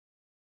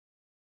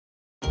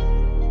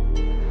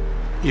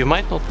You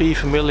might not be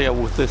familiar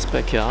with this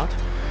backyard.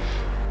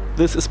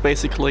 This is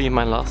basically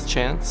my last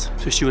chance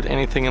to shoot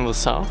anything in the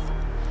south.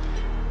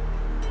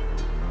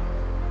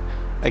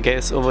 I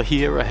guess over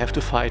here I have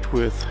to fight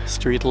with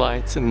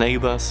streetlights and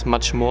neighbors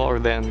much more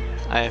than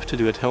I have to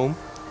do at home,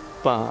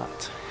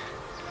 but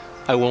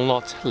I will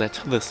not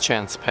let this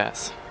chance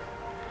pass.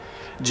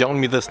 Join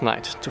me this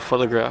night to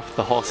photograph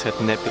the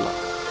Horsehead Nebula.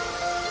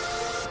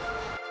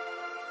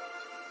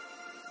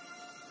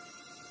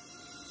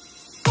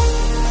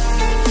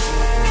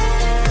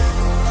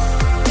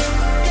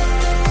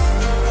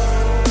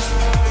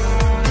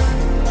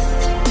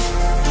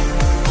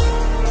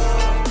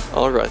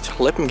 Alright,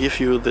 let me give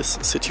you this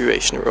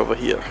situation over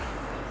here.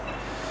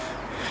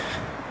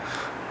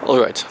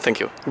 Alright, thank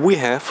you. We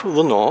have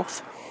the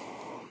north.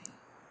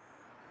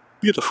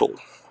 Beautiful.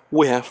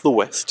 We have the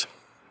west.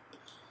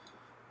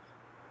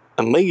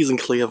 Amazing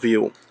clear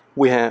view.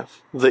 We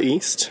have the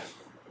east.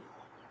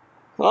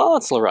 Oh,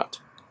 that's alright.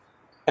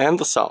 And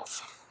the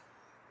south.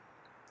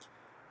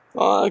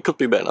 Oh, it could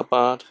be better,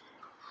 but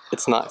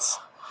it's nice.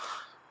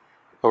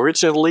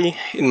 Originally,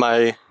 in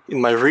my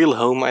real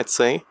home, I'd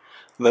say,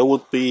 there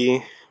would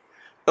be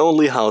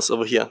only a house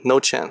over here, no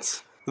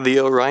chance. The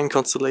Orion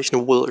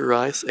constellation will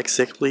rise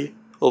exactly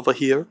over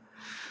here,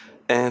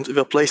 and if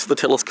I place the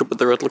telescope at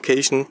the right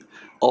location,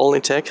 all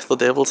intact, the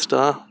Devil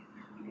Star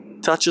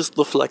touches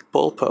the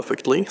flagpole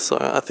perfectly, so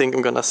I think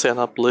I'm gonna set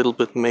up a little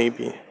bit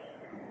maybe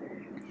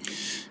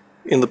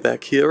in the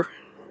back here.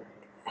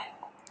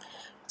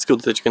 It's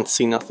good that you can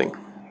see nothing.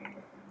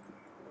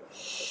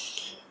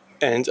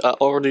 And I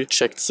already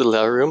checked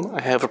Stellarium. I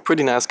have a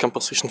pretty nice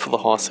composition for the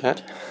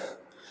Horsehead.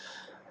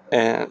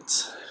 And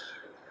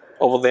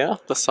over there,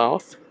 the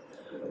south,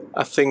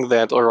 I think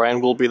that Orion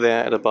will be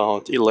there at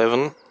about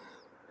 11.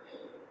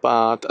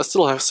 But I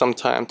still have some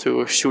time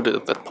to shoot it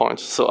at that point,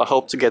 so I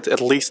hope to get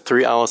at least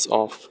 3 hours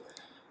of,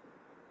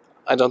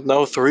 I don't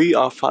know, 3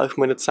 or 5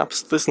 minute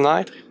subs this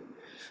night.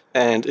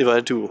 And if I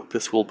do,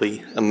 this will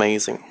be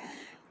amazing.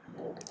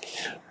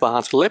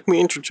 But let me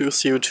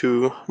introduce you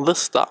to the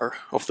star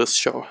of this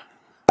show.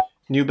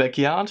 New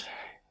backyard,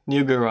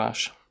 new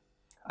garage.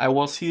 I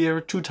was here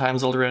 2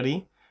 times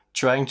already,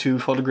 trying to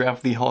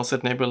photograph the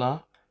Horsehead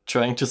Nebula,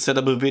 trying to set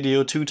up a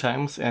video 2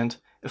 times and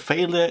a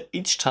failure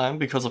each time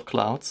because of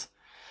clouds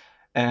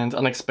and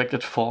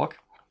unexpected fog.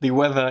 The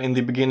weather in the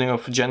beginning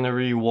of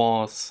January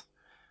was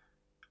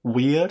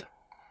weird.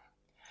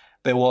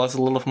 There was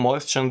a lot of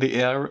moisture in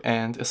the air,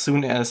 and as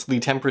soon as the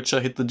temperature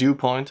hit the dew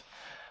point,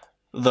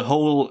 the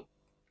whole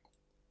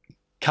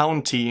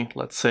county,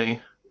 let's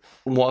say,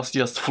 was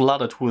just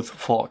flooded with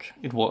fog.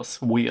 It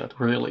was weird,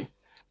 really.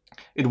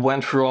 It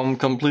went from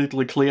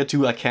completely clear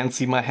to I can't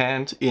see my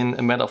hand in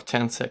a matter of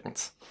 10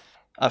 seconds.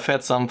 I've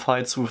had some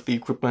fights with the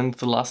equipment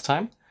the last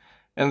time,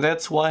 and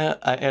that's why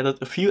I added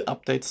a few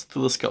updates to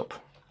the scope.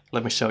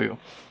 Let me show you.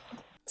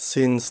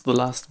 Since the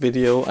last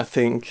video, I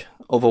think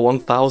over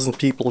 1,000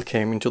 people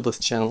came into this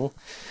channel,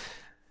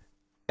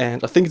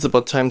 and I think it's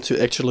about time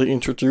to actually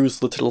introduce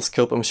the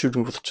telescope I'm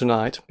shooting with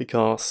tonight,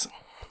 because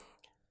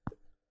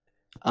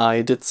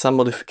I did some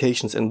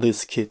modifications and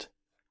this kit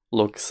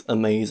looks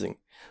amazing.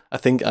 I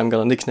think I'm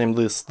gonna nickname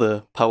this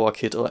the Power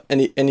Kit or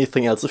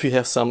anything else. If you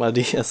have some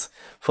ideas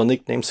for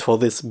nicknames for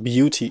this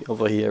beauty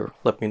over here,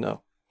 let me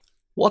know.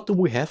 What do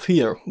we have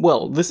here?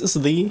 Well, this is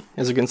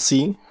as you can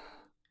see,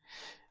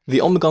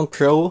 the Omega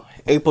Pro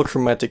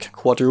apochromatic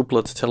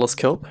quadruplet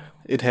telescope.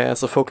 It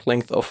has a focal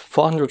length of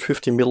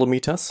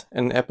 450mm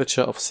and an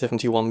aperture of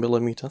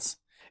 71mm.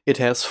 It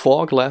has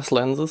 4 glass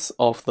lenses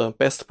of the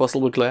best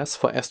possible glass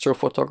for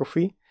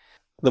astrophotography.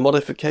 The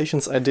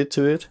modifications I did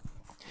to it,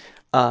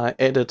 I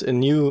added a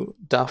new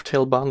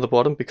dovetail bar on the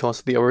bottom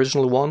because the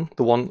original one,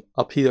 the one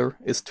up here,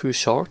 is too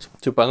short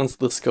to balance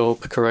the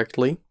scope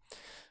correctly.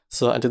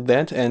 So I did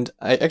that, and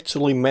I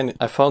actually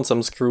I found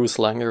some screws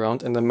lying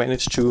around, and I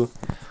managed to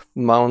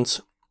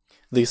mount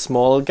the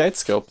small guide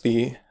scope,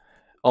 the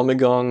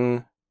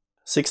Omega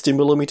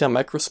 60mm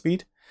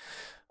microspeed,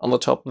 on the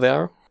top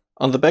there.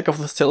 On the back of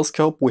this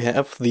telescope we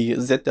have the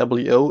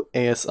ZWO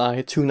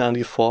ASI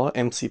 294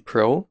 MC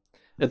Pro,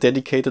 a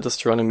dedicated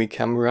astronomy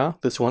camera.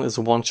 This one is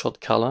one-shot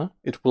color.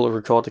 It will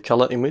record a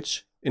color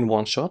image in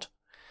one shot.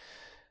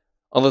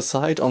 On the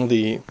side, on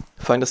the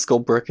finder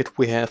scope bracket,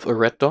 we have a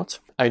red dot.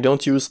 I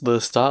don't use the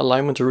star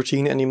alignment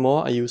routine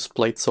anymore, I use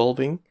plate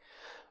solving.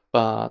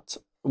 But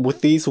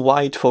with these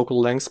wide focal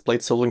lengths,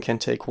 plate solving can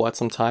take quite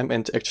some time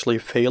and actually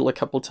fail a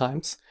couple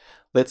times.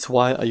 That's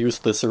why I use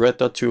this red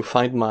dot to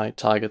find my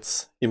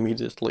targets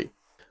immediately.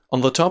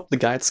 On the top, the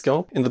guide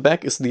scope. In the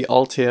back is the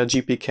Altair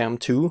GP Cam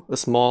 2, a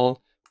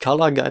small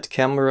color guide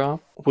camera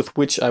with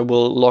which I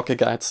will lock a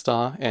guide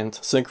star and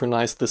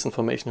synchronize this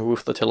information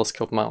with the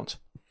telescope mount.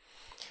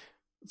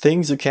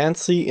 Things you can't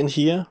see in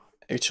here,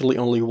 actually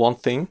only one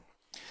thing.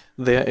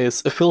 There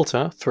is a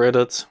filter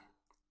threaded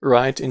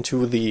right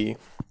into the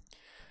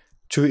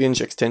 2-inch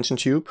extension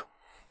tube.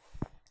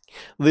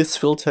 This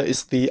filter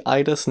is the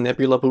IDAS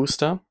Nebula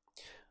Booster.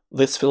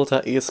 This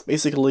filter is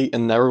basically a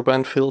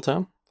narrowband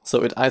filter,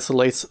 so it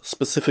isolates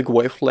specific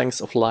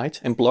wavelengths of light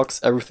and blocks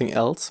everything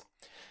else.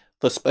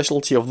 The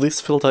specialty of this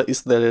filter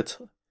is that it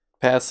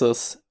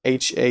passes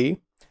HA,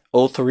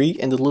 O3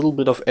 and a little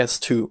bit of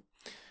S2.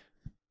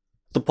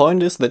 The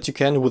point is that you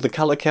can, with a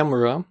color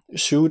camera,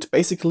 shoot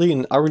basically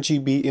an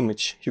RGB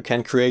image. You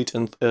can create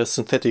a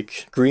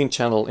synthetic green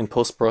channel in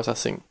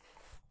post-processing.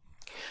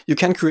 You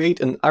can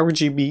create an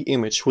RGB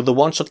image with a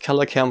one-shot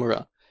color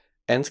camera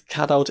and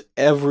cut out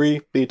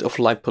every bit of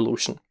light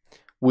pollution,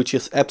 which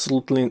is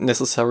absolutely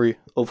necessary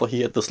over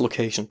here at this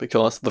location,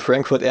 because the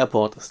Frankfurt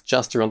airport is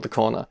just around the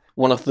corner,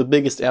 one of the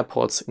biggest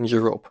airports in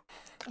Europe.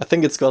 I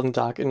think it's gotten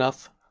dark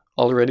enough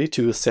already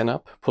to stand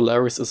up.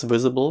 Polaris is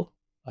visible,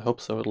 I hope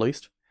so at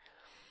least.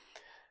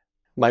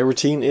 My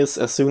routine is,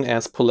 as soon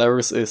as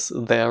Polaris is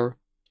there,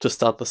 to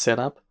start the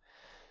setup,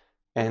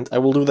 and I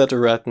will do that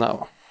right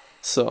now.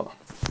 So,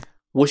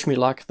 wish me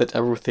luck that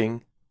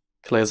everything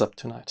clears up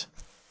tonight.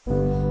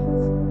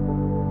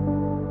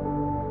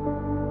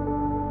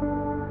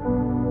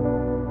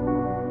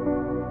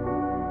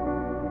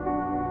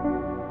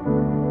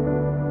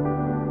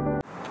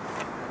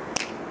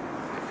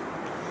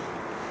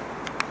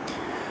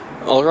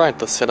 Alright,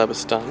 the setup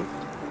is done.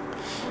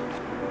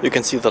 You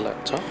can see the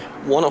laptop.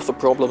 One of the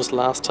problems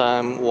last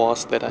time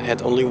was that I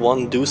had only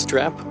one DO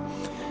strap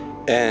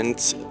and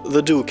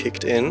the DO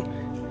kicked in,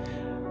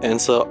 and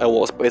so I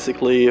was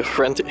basically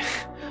frantic.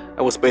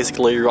 I was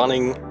basically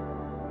running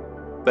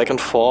back and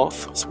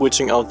forth,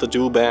 switching out the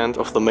DO band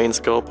of the main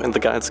scope and the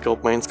guide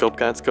scope, main scope,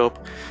 guide scope.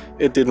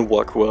 It didn't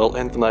work well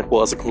and the night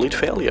was a complete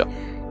failure.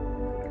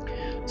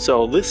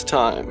 So this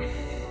time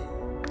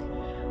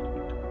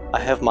I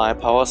have my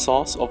power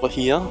source over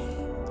here,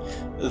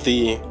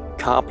 the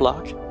car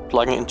plug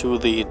plugging into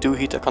the DO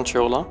heater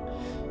controller,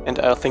 and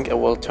I think I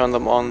will turn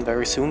them on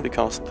very soon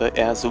because the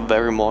air is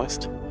very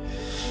moist.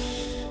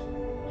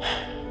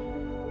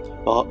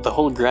 Well, the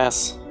whole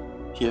grass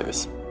here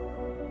is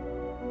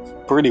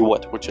pretty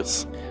wet, which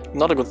is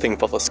not a good thing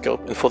for the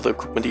scope and for the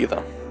equipment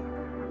either.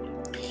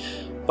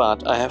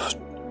 But I have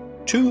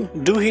two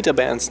DO heater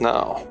bands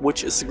now,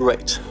 which is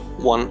great.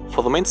 One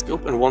for the main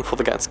scope and one for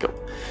the guide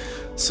scope.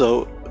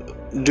 So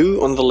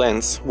DO on the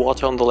lens,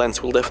 water on the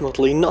lens will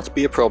definitely not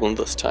be a problem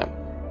this time.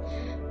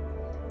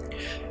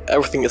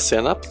 Everything is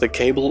set up, the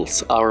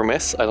cables are a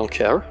mess, I don't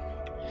care.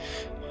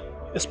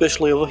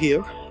 Especially over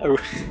here.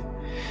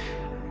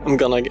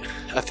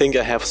 I think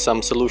I have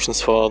some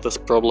solutions for this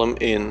problem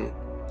in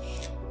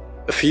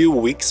a few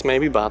weeks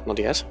maybe, but not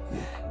yet.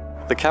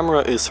 The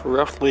camera is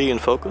roughly in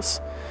focus,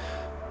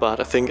 but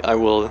I think I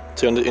will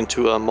turn it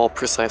into a more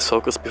precise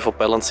focus before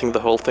balancing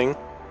the whole thing.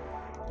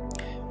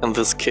 And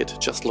this kit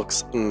just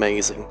looks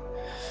amazing.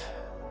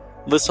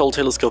 This whole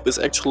telescope is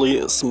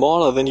actually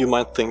smaller than you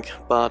might think,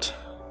 but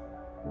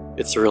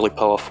it's really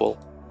powerful.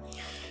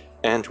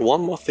 And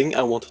one more thing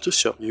I wanted to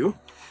show you.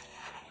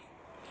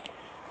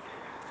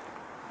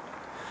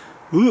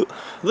 Ooh,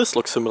 this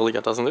looks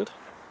familiar, doesn't it?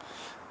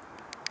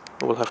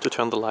 I will have to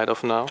turn the light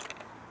off now.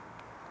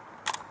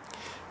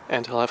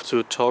 And I'll have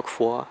to talk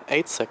for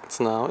 8 seconds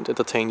now and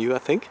entertain you, I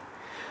think.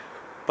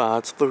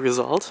 But the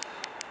result,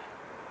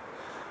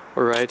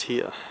 right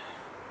here.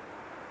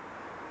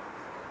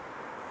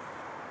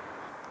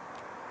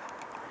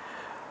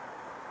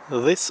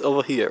 This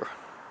over here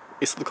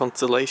is the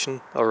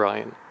constellation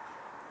Orion.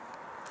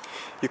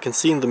 You can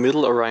see in the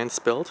middle Orion's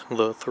belt,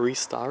 the 3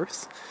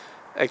 stars.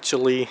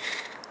 Actually,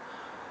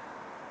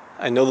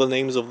 I know the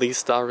names of these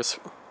stars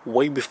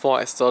way before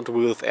I started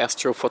with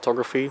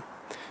astrophotography.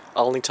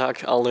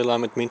 Alnitak,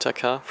 Alnilam and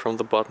Mintaka from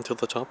the bottom to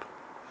the top.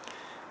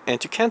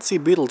 And you can't see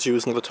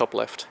Betelgeuse in the top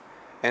left.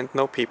 And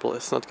no people,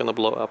 it's not gonna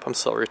blow up. I'm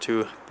sorry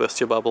to burst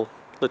your bubble,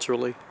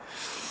 literally.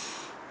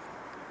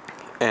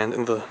 And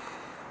in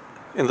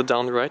the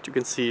down right you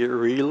can see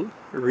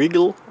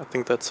Regal, I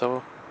think that's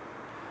how.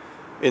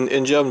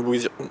 In German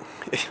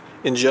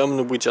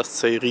we just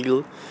say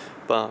Riegel,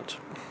 but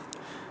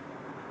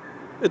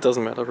it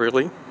doesn't matter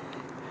really.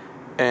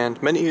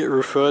 And many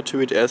refer to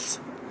it as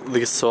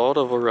the sword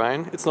of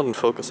Orion. It's not in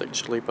focus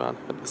actually, but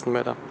it doesn't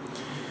matter.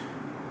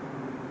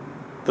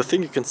 The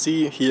thing you can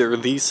see here,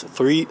 these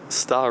 3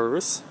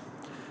 stars,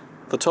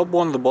 the top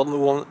one, the bottom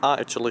one are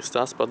actually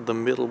stars, but the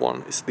middle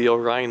one is the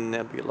Orion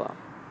Nebula.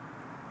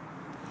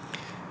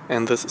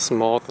 And this is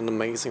more than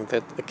amazing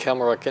that a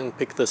camera can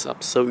pick this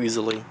up so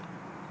easily.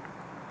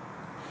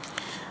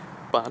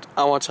 But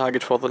our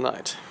target for the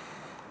night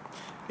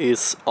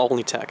is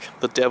Alnitak,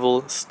 the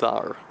Devil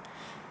Star.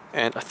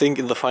 And I think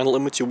in the final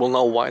image you will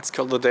know why it's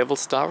called the Devil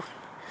Star.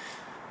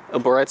 A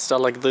bright star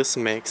like this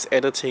makes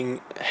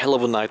editing a hell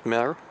of a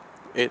nightmare.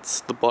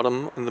 It's the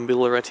bottom in the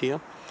middle right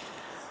here.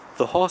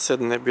 The Horsehead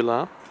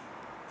Nebula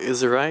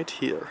is right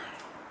here.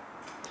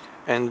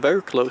 And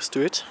very close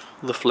to it,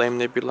 the Flame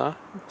Nebula,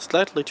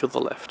 slightly to the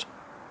left.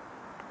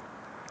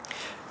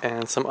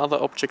 And some other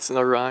objects in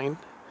Orion.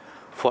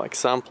 For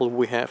example,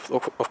 we have,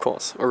 of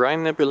course,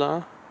 Orion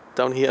Nebula.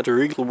 Down here at the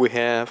Regal we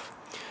have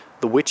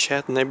the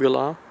Horsehead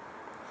Nebula.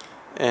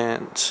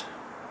 And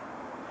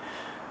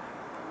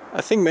I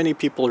think many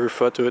people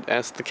refer to it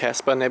as the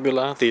Caspar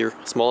Nebula, the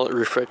small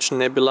refraction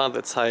nebula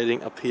that's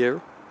hiding up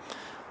here.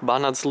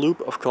 Barnard's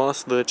Loop, of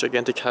course, the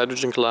gigantic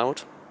hydrogen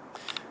cloud.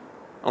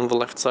 on the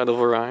left side of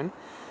Orion.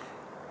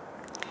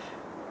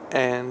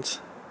 And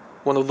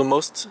one of the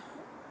most,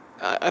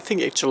 I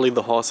think actually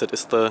the Horsehead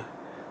is the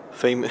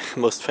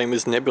most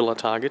famous nebula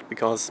target,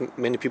 because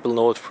many people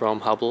know it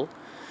from Hubble.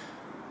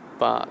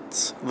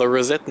 But the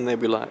Rosette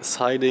Nebula is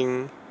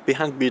hiding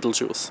behind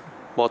Betelgeuse,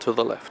 more to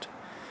the left.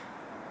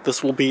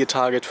 This will be a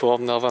target for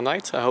another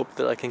night. I hope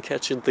that I can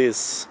catch it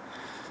this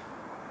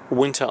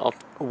winter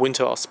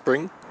or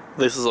spring.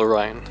 This is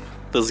Orion.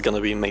 This is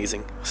gonna be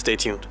amazing. Stay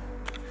tuned.